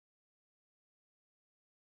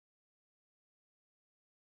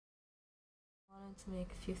wanted to make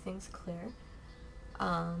a few things clear.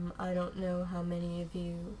 I don't know how many of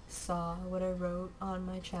you saw what I wrote on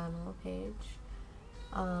my channel page.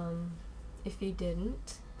 If you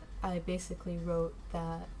didn't, I basically wrote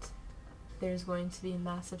that there's going to be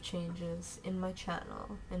massive changes in my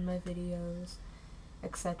channel, in my videos,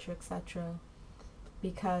 etc, etc,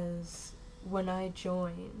 because when I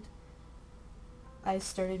joined, I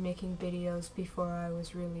started making videos before I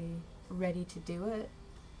was really ready to do it,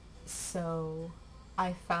 so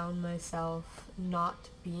I found myself not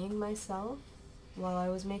being myself while I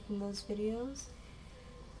was making those videos,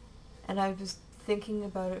 and I was thinking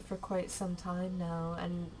about it for quite some time now,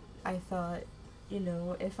 and I thought, you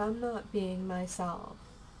know, if I'm not being myself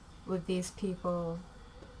with these people,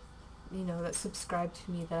 you know, that subscribe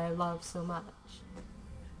to me that I love so much,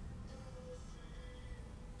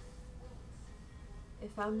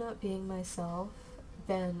 if I'm not being myself,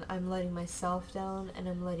 then I'm letting myself down and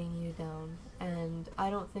I'm letting you down, and I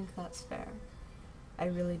don't think that's fair. I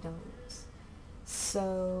really don't.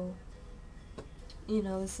 So, you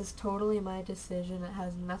know, this is totally my decision. It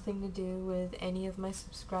has nothing to do with any of my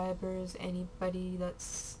subscribers, anybody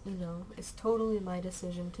that's, you know, it's totally my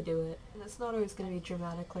decision to do it. And it's not always going to be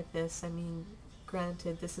dramatic like this. I mean,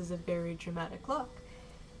 granted, this is a very dramatic look,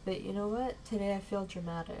 but you know what? Today I feel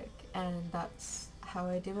dramatic, and that's how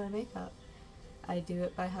I do my makeup. I do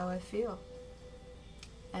it by how I feel.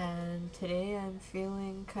 And today I'm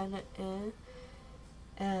feeling kinda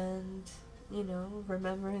and, you know,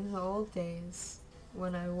 remembering the old days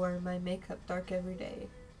when I wore my makeup dark every day.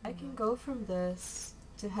 I can go from this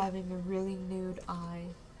to having a really nude eye,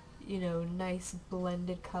 you know, nice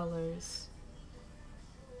blended colors.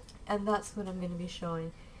 And that's what I'm going to be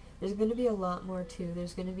showing. There's going to be a lot more too.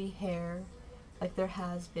 There's going to be hair, like there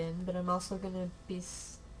has been, but I'm also going to be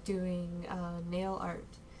doing nail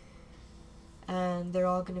art, and they're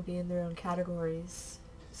all going to be in their own categories,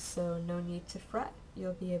 so no need to fret.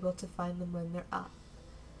 You'll be able to find them when they're up.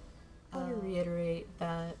 I want to reiterate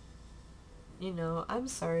that, you know, I'm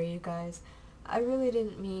sorry you guys, I really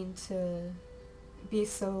didn't mean to be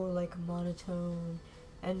so like monotone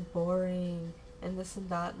and boring and this and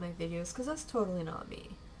that in my videos, because that's totally not me,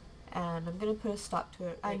 and I'm gonna put a stop to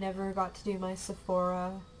it. I never got to do my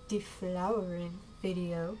Sephora deflowering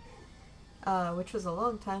video, which was a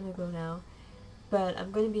long time ago now, but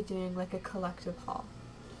I'm going to be doing like a collective haul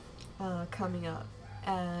coming up,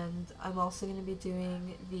 and I'm also going to be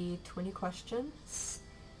doing the 20 questions,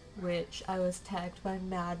 which I was tagged by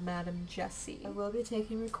Mad Madam Jess. I will be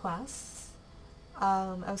taking requests.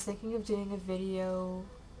 I was thinking of doing a video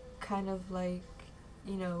kind of like,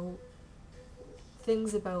 you know,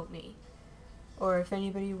 things about me, or if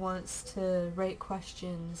anybody wants to write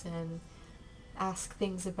questions and ask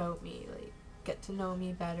things about me, like get to know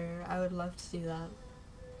me better, I would love to do that.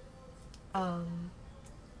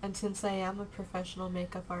 And since I am a professional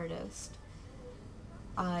makeup artist,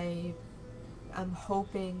 I'm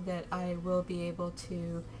hoping that I will be able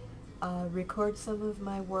to record some of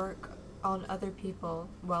my work on other people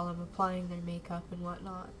while I'm applying their makeup and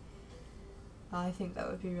whatnot. I think that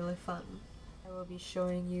would be really fun. I will be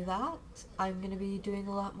showing you that. I'm going to be doing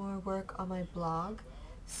a lot more work on my blog,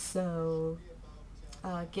 so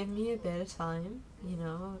give me a bit of time, you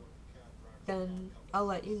know, then I'll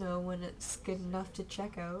let you know when it's good enough to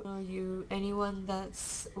check out. Anyone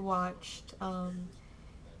that's watched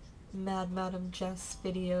Mad Madam Jess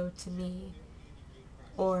video to me,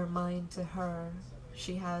 or mine to her,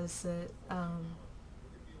 she has it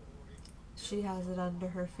under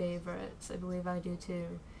her favorites. I believe I do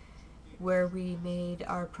too, where we made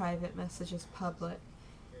our private messages public.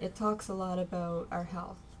 It talks a lot about our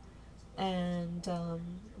health, and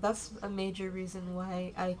that's a major reason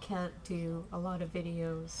why I can't do a lot of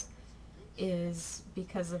videos, is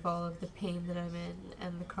because of all of the pain that I'm in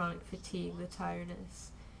and the chronic fatigue, the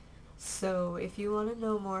tiredness. So if you want to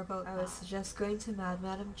know more about that, I would suggest going to Mad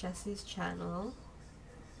Madam Jess's channel,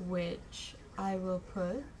 which I will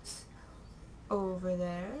put over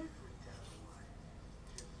there.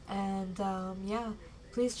 And yeah,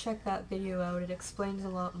 please check that video out. It explains a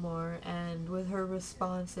lot more, and with her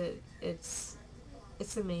response, it's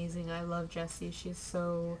amazing. I love Jessie. She's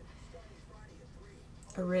so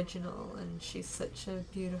original, and she's such a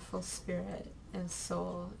beautiful spirit and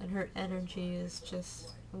soul, and her energy is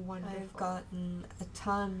just wonderful. I've gotten a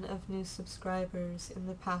ton of new subscribers in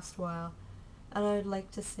the past while, and I'd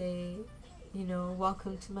like to say, you know,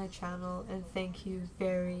 welcome to my channel, and thank you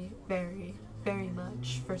very, very, very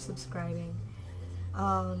much for subscribing.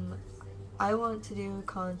 I want to do a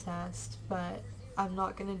contest, but I'm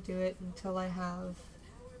not gonna do it until I have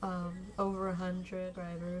over 100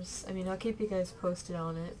 subscribers. I mean, I'll keep you guys posted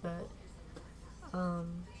on it, but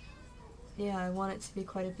Yeah, I want it to be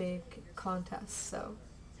quite a big contest, so.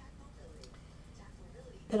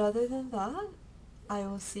 But other than that, I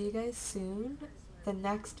will see you guys soon. The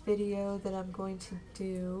next video that I'm going to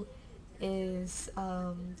do is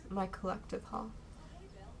my collective haul.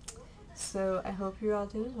 So I hope you're all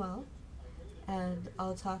doing well, and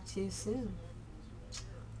I'll talk to you soon.